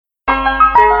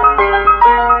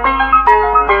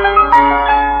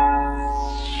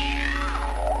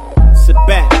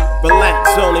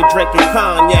drinking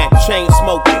cognac, chain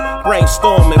smoking,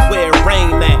 brainstorming where it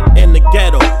rain at in the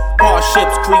ghetto.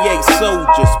 Hardships create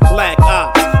soldiers, black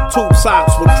ops, tube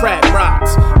socks with crack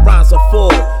rocks. Rhymes are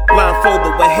full,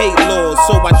 blindfolded with hate laws,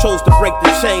 so I chose to break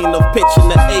the chain of pitching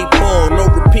the 8-ball. No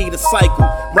repeater cycle,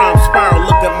 rhyme spiral,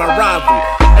 look at my rival.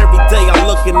 Every day I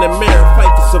look in the mirror,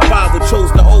 fight for survival,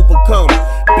 chose to overcome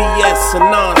BS and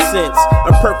nonsense.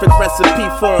 A perfect recipe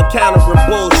for encountering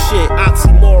bullshit.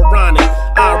 Oxymoronic,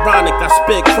 ironic, I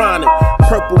spit chronic.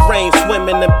 Purple rain,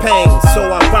 swimming in pain,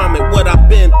 so I vomit what I've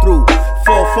been through.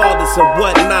 Forefathers and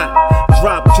whatnot.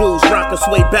 Drop jewels, rock and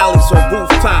sway ballies on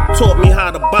rooftop. Taught me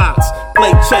how to box,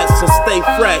 play chess and stay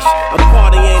fresh. A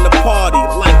party ain't a party,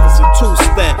 life is a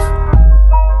two-step.